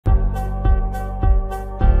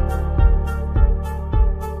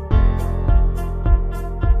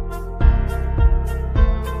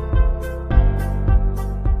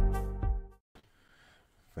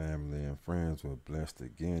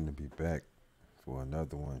again to be back for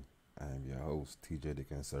another one. I am your host, TJ the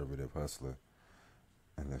Conservative Hustler,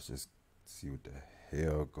 and let's just see what the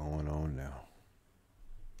hell going on now.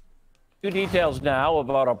 New details now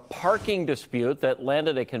about a parking dispute that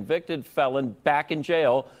landed a convicted felon back in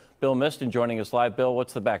jail. Bill Miston joining us live. Bill,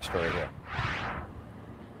 what's the backstory here?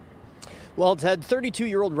 Well, Ted,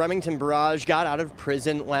 32-year-old Remington Barrage got out of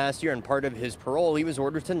prison last year, and part of his parole, he was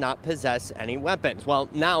ordered to not possess any weapons. Well,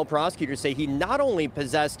 now prosecutors say he not only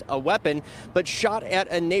possessed a weapon, but shot at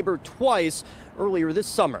a neighbor twice earlier this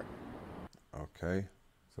summer. Okay,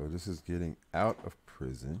 so this is getting out of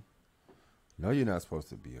prison. No, you're not supposed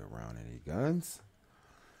to be around any guns.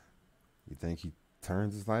 You think he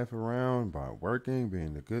turns his life around by working,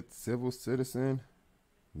 being a good civil citizen?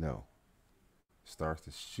 No. Starts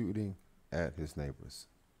the shooting at his neighbors.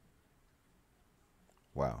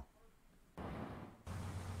 Wow.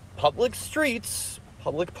 Public streets,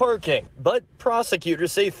 public parking. But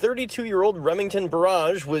prosecutors say 32-year-old Remington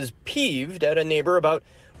Barrage was peeved at a neighbor about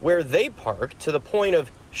where they parked to the point of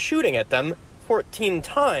shooting at them 14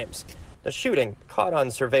 times. The shooting caught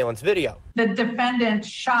on surveillance video. The defendant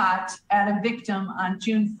shot at a victim on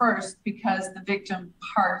June 1st because the victim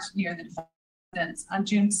parked near the defendant. On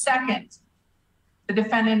June 2nd, the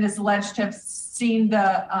defendant is alleged to have seen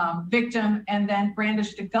the victim and then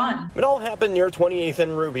brandished a gun. It all happened near 28th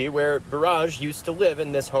and Ruby, where Barrage used to live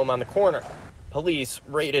in this home on the corner. Police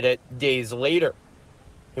raided it days later.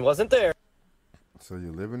 He wasn't there. So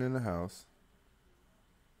you're living in the house,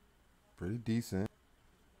 pretty decent.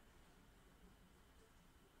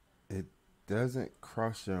 It doesn't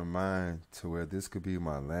cross your mind to where this could be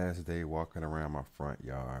my last day walking around my front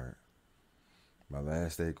yard, my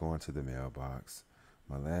last day going to the mailbox,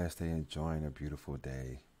 my last day enjoying a beautiful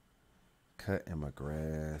day, cutting my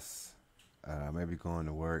grass, maybe going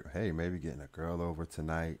to work, hey, maybe getting a girl over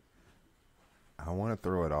tonight. I want to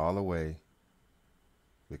throw it all away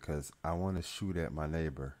because I want to shoot at my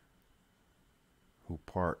neighbor who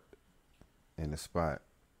parked in the spot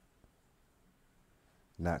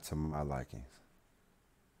not to my likings.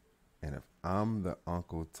 And if I'm the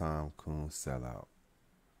Uncle Tom Coon sellout,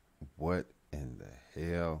 what in the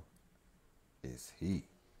hell is he?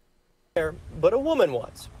 But a woman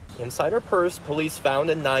was. Inside her purse, police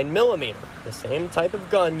found a 9mm, the same type of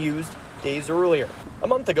gun used days earlier. A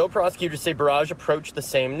month ago, prosecutors say Barrage approached the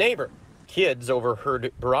same neighbor. Kids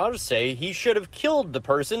overheard Barrage say he should have killed the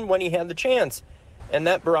person when he had the chance, and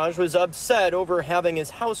that Barrage was upset over having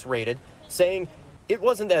his house raided, saying it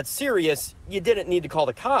wasn't that serious, you didn't need to call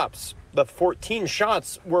the cops. The 14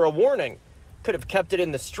 shots were a warning. Could have kept it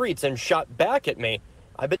in the streets and shot back at me.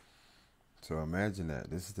 So imagine that.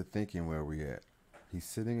 This is the thinking where we at. He's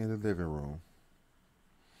sitting in the living room.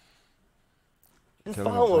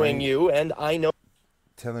 Following you, and I know.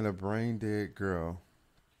 Telling a brain dead girl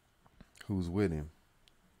who's with him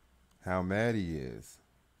how mad he is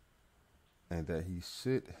and that he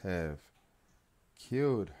should have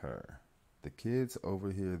killed her. The kids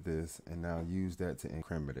overhear this and now use that to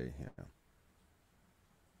incriminate him.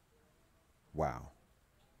 Wow.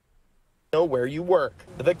 Know where you work.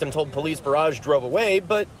 The victim told police Barrage drove away,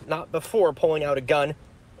 but not before pulling out a gun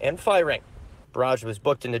and firing. Barrage was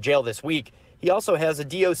booked into jail this week. He also has a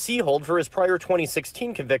DOC hold for his prior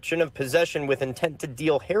 2016 conviction of possession with intent to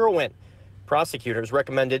deal heroin. Prosecutors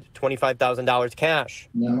recommended $25,000 cash.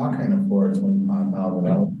 No, I can't afford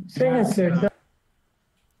 $25,000.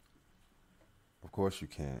 Of course you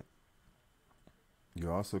can't.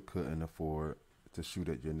 You also couldn't afford to shoot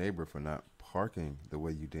at your neighbor for not parking the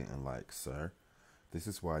way you didn't like, sir. This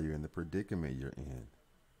is why you're in the predicament you're in.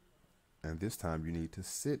 And this time you need to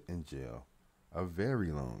sit in jail a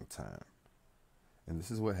very long time. And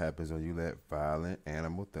this is what happens when you let violent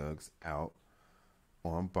animal thugs out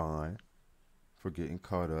on bond for getting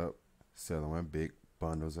caught up selling big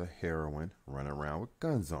bundles of heroin, running around with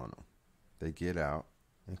guns on them. They get out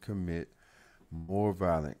and commit more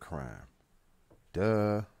violent crime.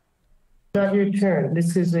 Duh. Not your turn.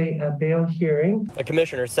 This is a bail hearing. The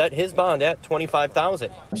commissioner set his bond at $25,000.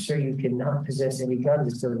 I'm sure you cannot possess any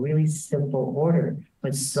guns. It's a really simple order,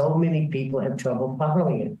 but so many people have trouble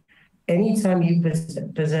following it. Anytime you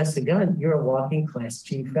possess a gun, you're a walking Class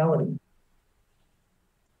G felony.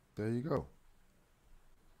 There you go.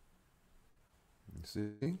 You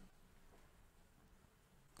see?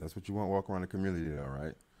 That's what you want walk around the community, though,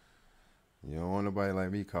 right? You don't want nobody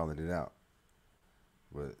like me calling it out.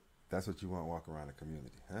 But that's what you want walk around the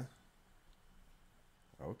community, huh?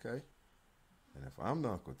 Okay. And if I'm the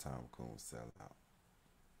Uncle Tom Coon sellout,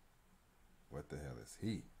 what the hell is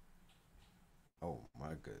he? Oh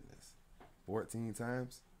my goodness. 14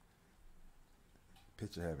 times?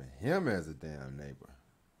 Picture having him as a damn neighbor.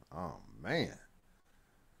 Oh man.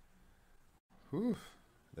 Whew.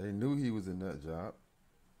 They knew he was a nut job.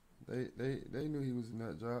 They knew he was a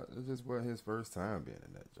nut job. It just wasn't his first time being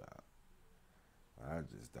a nut job. I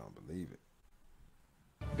just don't believe it.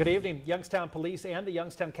 Good evening. Youngstown Police and the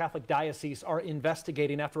Youngstown Catholic Diocese are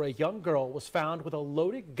investigating after a young girl was found with a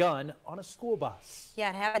loaded gun on a school bus.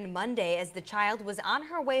 Yeah, it happened Monday as the child was on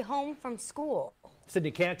her way home from school.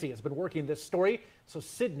 Sydney Canty has been working this story. So,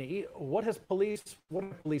 Sydney, what have police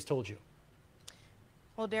told you?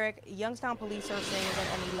 Well, Derek, Youngstown police are saying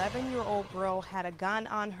that an 11-year-old girl had a gun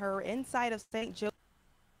on her inside of St. Joe.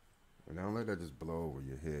 Don't let that just blow over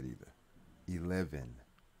your head either. 11.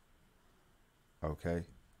 Okay?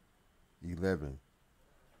 11.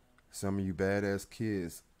 Some of you badass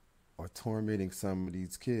kids are tormenting some of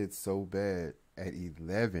these kids so bad at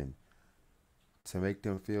 11 to make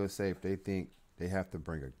them feel safe. They think they have to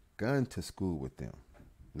bring a gun to school with them.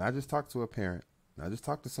 Not just talk to a parent. Not just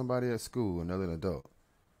talk to somebody at school, another adult.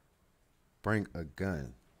 Bring a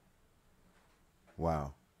gun.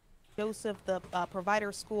 Wow. Joseph, the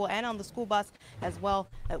provider school, and on the school bus as well.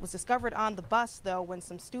 It was discovered on the bus, though, when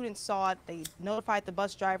some students saw it. They notified the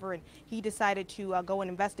bus driver, and he decided to go and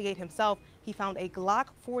investigate himself. He found a Glock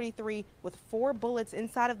 43 with 4 bullets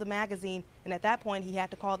inside of the magazine, and at that point, he had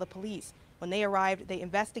to call the police. When they arrived, they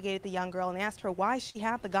investigated the young girl and asked her why she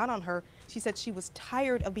had the gun on her. She said she was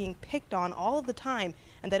tired of being picked on all of the time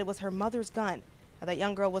and that it was her mother's gun. That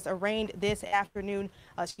young girl was arraigned this afternoon.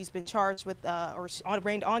 She's been charged with,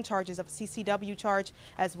 arraigned on charges of a CCW charge,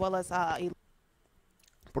 as well as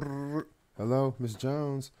Hello, Miss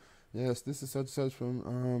Jones. Yes, this is such and such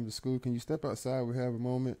from the school. Can you step outside? We have a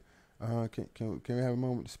moment. Can we have a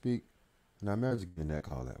moment to speak? Now imagine getting that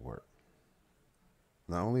call at work.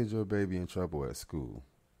 Not only is your baby in trouble at school,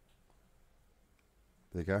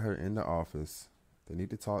 they got her in the office. They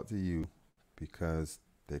need to talk to you because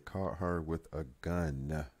they caught her with a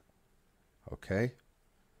gun. Okay?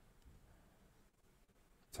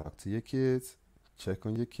 Talk to your kids. Check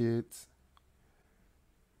on your kids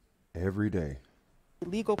every day.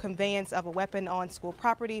 Legal conveyance of a weapon on school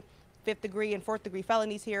property, 5th degree and 4th degree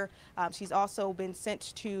felonies here. She's also been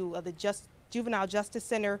sent to the Juvenile Justice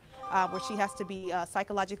Center where she has to be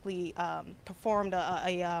psychologically performed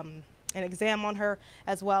an exam on her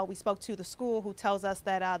as well. We spoke to the school, who tells us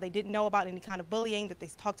that they didn't know about any kind of bullying, that they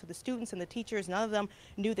talked to the students and the teachers. None of them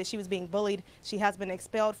knew that she was being bullied. She has been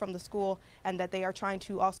expelled from the school, and that they are trying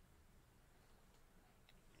to also.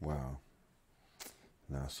 Wow.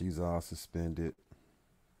 Now she's all suspended.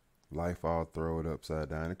 Life all thrown upside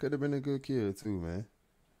down. It could have been a good kid too, man.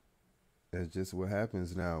 That's just what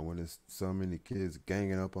happens now when there's so many kids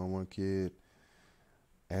ganging up on one kid,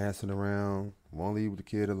 assing around, won't leave the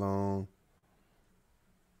kid alone.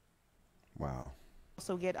 Wow.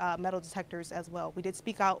 Also get metal detectors as well. We did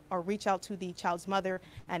speak out or reach out to the child's mother,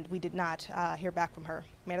 and we did not hear back from her.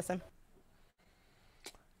 Madison?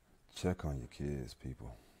 Check on your kids,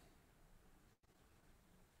 people.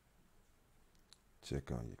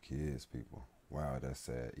 Check on your kids, people. Wow, that's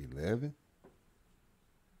sad. 11?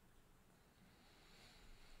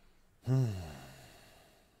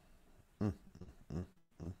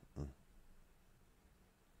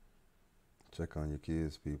 Check on your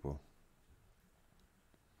kids, people.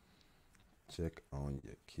 Check on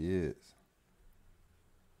your kids.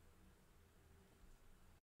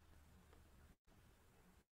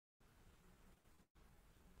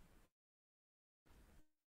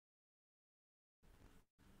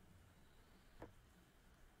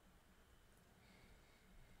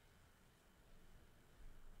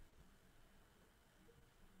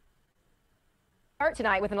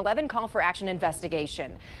 Tonight with an 11 call for action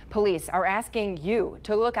investigation. Police are asking you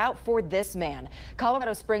to look out for this man.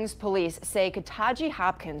 Colorado Springs police say Kataji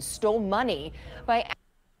Hopkins stole money by.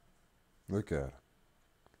 Look at her.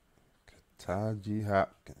 Kataji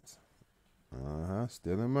Hopkins.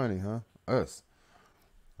 Stealing money, huh? Us.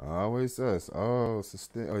 Always us. Oh,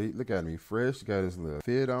 look at me. Fresh. Got his little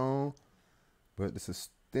fit on. But the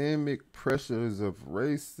systemic pressures of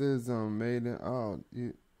racism made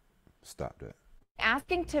it. Stop that.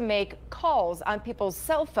 Asking to make calls on people's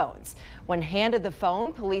cell phones. When handed the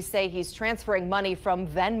phone, police say he's transferring money from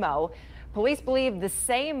Venmo. Police believe the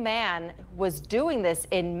same man was doing this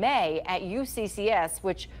in May at UCCS,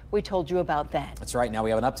 which we told you about then. That's right. Now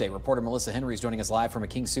we have an update. Reporter Melissa Henry is joining us live from a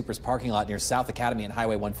King Soopers parking lot near South Academy and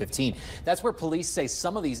Highway 115. That's where police say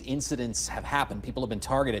some of these incidents have happened. People have been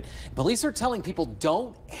targeted. Police are telling people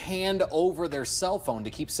don't hand over their cell phone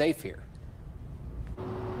to keep safe here.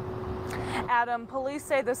 Adam, police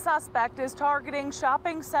say the suspect is targeting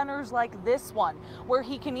shopping centers like this one, where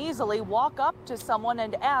he can easily walk up to someone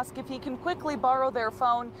and ask if he can quickly borrow their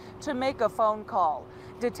phone to make a phone call.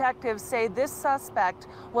 Detectives say this suspect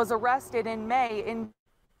was arrested in May in...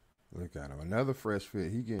 Look at him, another fresh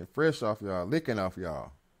fit. He getting fresh off y'all, licking off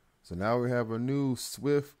y'all. So now we have a new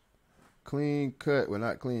swift, clean cut. Well,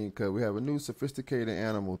 not clean cut. We have a new sophisticated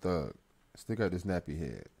animal thug. Still got this nappy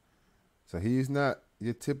head. So he's not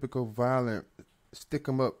your typical violent, stick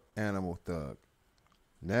 'em up animal thug.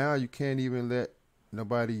 Now you can't even let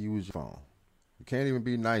nobody use your phone. You can't even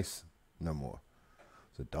be nice no more.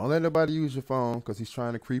 So don't let nobody use your phone because he's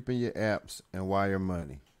trying to creep in your apps and wire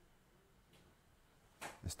money.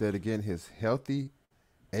 Instead of getting his healthy,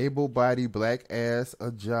 able-bodied black ass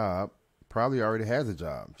a job, probably already has a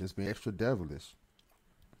job, just being extra devilish.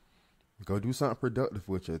 Go do something productive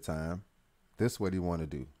with your time. This is what he want to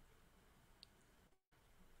do.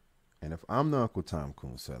 And if I'm the Uncle Tom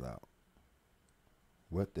Coon sellout,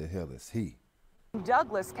 what the hell is he?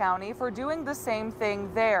 Douglas County for doing the same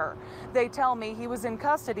thing there. They tell me he was in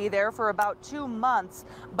custody there for about 2 months,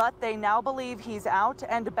 but they now believe he's out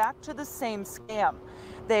and back to the same scam.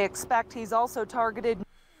 They expect he's also targeted.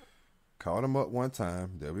 Called him up one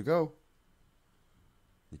time. There we go.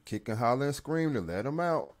 You kick and holler and scream to let him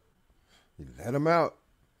out. You let him out.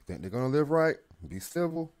 You think they're going to live right? Be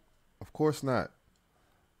civil? Of course not.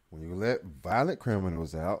 When you let violent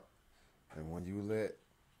criminals out and when you let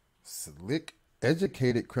slick,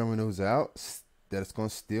 educated criminals out that's going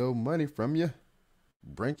to steal money from you,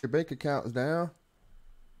 bring your bank accounts down,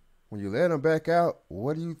 when you let them back out,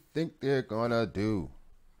 what do you think they're going to do?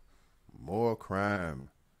 More crime.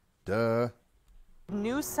 Duh.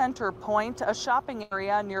 New Center Point, a shopping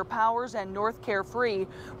area near Powers and North Carefree.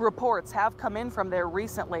 Reports have come in from there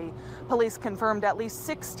recently. Police confirmed at least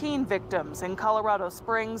 16 victims in Colorado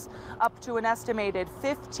Springs. Up to an estimated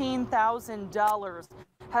 $15,000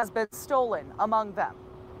 has been stolen among them.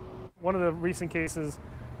 One of the recent cases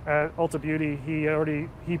at Ulta Beauty,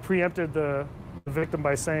 he preempted the victim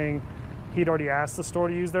by saying he'd already asked the store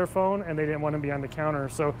to use their phone and they didn't want him behind the counter.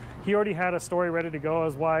 So he already had a story ready to go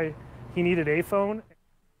as why he needed a phone.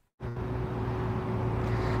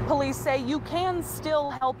 Police say you can still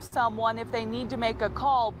help someone if they need to make a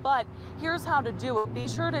call, but here's how to do it. Be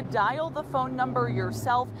sure to dial the phone number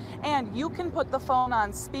yourself, and you can put the phone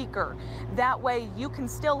on speaker. That way you can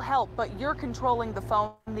still help, but you're controlling the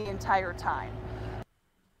phone the entire time.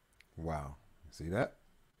 Wow. See that?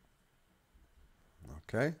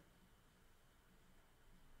 Okay.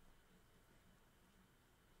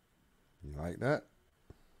 You like that?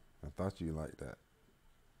 I thought you liked that.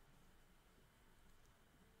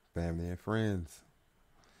 Family and friends,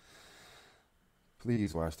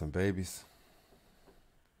 please watch them babies.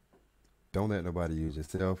 Don't let nobody use your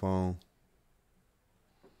cell phone.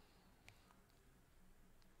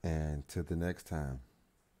 And till the next time,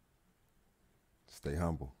 stay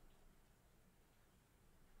humble.